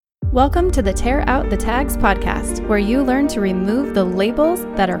Welcome to the Tear Out the Tags podcast, where you learn to remove the labels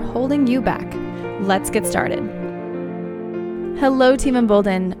that are holding you back. Let's get started. Hello, Team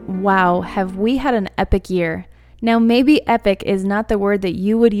Embolden. Wow, have we had an epic year. Now, maybe epic is not the word that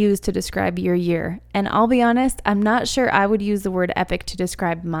you would use to describe your year, and I'll be honest, I'm not sure I would use the word epic to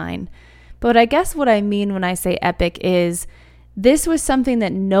describe mine. But I guess what I mean when I say epic is this was something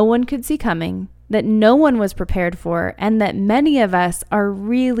that no one could see coming, that no one was prepared for, and that many of us are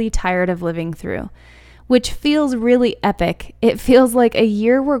really tired of living through, which feels really epic. It feels like a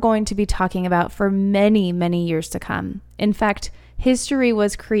year we're going to be talking about for many, many years to come. In fact, history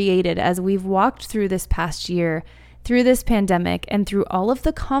was created as we've walked through this past year, through this pandemic, and through all of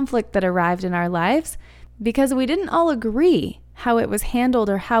the conflict that arrived in our lives because we didn't all agree how it was handled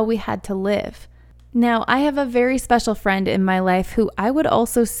or how we had to live. Now, I have a very special friend in my life who I would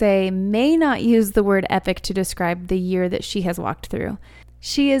also say may not use the word epic to describe the year that she has walked through.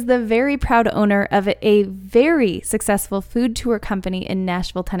 She is the very proud owner of a very successful food tour company in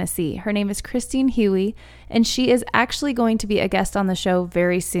Nashville, Tennessee. Her name is Christine Huey, and she is actually going to be a guest on the show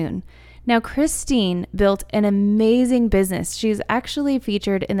very soon. Now, Christine built an amazing business. She's actually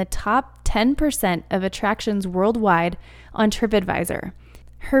featured in the top 10% of attractions worldwide on TripAdvisor.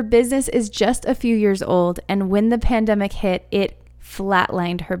 Her business is just a few years old, and when the pandemic hit, it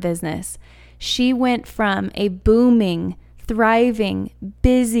flatlined her business. She went from a booming, thriving,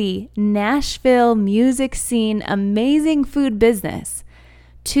 busy Nashville music scene, amazing food business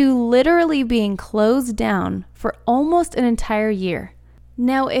to literally being closed down for almost an entire year.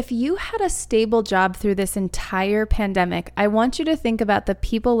 Now, if you had a stable job through this entire pandemic, I want you to think about the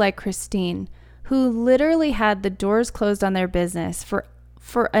people like Christine who literally had the doors closed on their business for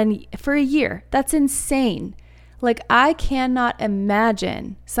a year. That's insane. Like, I cannot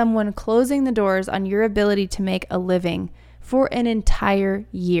imagine someone closing the doors on your ability to make a living for an entire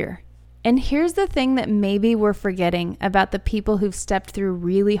year. And here's the thing that maybe we're forgetting about the people who've stepped through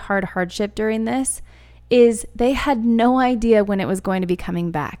really hard hardship during this is they had no idea when it was going to be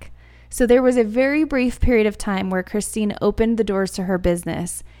coming back. So there was a very brief period of time where Christine opened the doors to her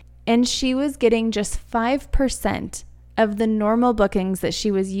business, and she was getting just 5% of the normal bookings that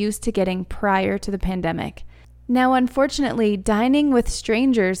she was used to getting prior to the pandemic. Now, unfortunately, dining with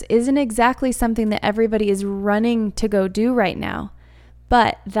strangers isn't exactly something that everybody is running to go do right now,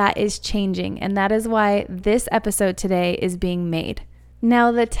 but that is changing, and that is why this episode today is being made.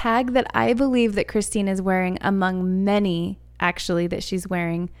 Now, the tag that I believe that Christine is wearing, among many actually that she's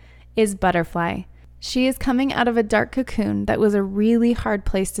wearing, is butterfly. She is coming out of a dark cocoon that was a really hard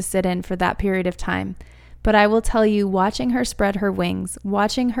place to sit in for that period of time. But I will tell you, watching her spread her wings,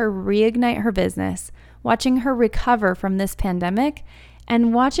 watching her reignite her business, watching her recover from this pandemic,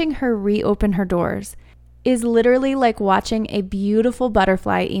 and watching her reopen her doors is literally like watching a beautiful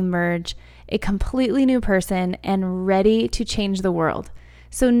butterfly emerge, a completely new person and ready to change the world.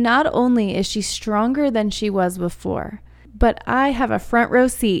 So not only is she stronger than she was before, but I have a front row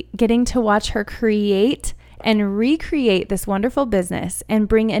seat getting to watch her create and recreate this wonderful business and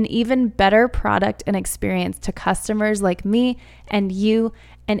bring an even better product and experience to customers like me and you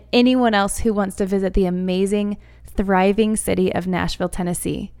and anyone else who wants to visit the amazing, thriving city of Nashville,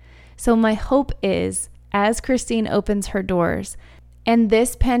 Tennessee. So my hope is, as Christine opens her doors and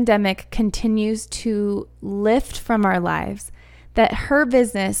this pandemic continues to lift from our lives, that her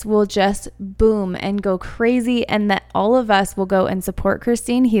business will just boom and go crazy, and that all of us will go and support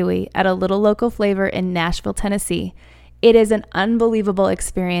Christine Huey at a Little Local Flavor in Nashville, Tennessee. It is an unbelievable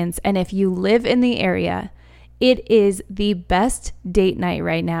experience, and if you live in the area, it is the best date night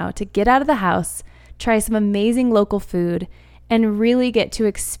right now to get out of the house, try some amazing local food, and really get to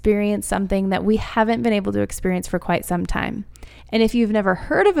experience something that we haven't been able to experience for quite some time. And if you've never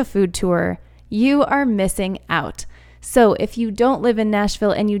heard of a food tour, you are missing out. So if you don't live in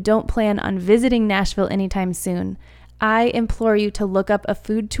Nashville and you don't plan on visiting Nashville anytime soon, I implore you to look up a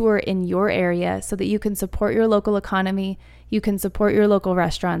food tour in your area so that you can support your local economy, you can support your local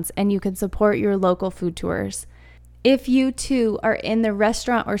restaurants, and you can support your local food tours. If you too are in the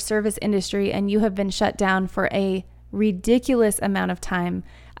restaurant or service industry and you have been shut down for a ridiculous amount of time,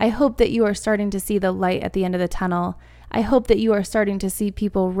 I hope that you are starting to see the light at the end of the tunnel. I hope that you are starting to see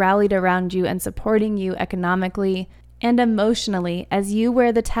people rallied around you and supporting you economically and emotionally as you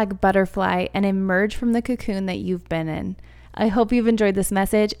wear the tag butterfly and emerge from the cocoon that you've been in. I hope you've enjoyed this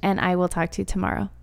message, and I will talk to you tomorrow.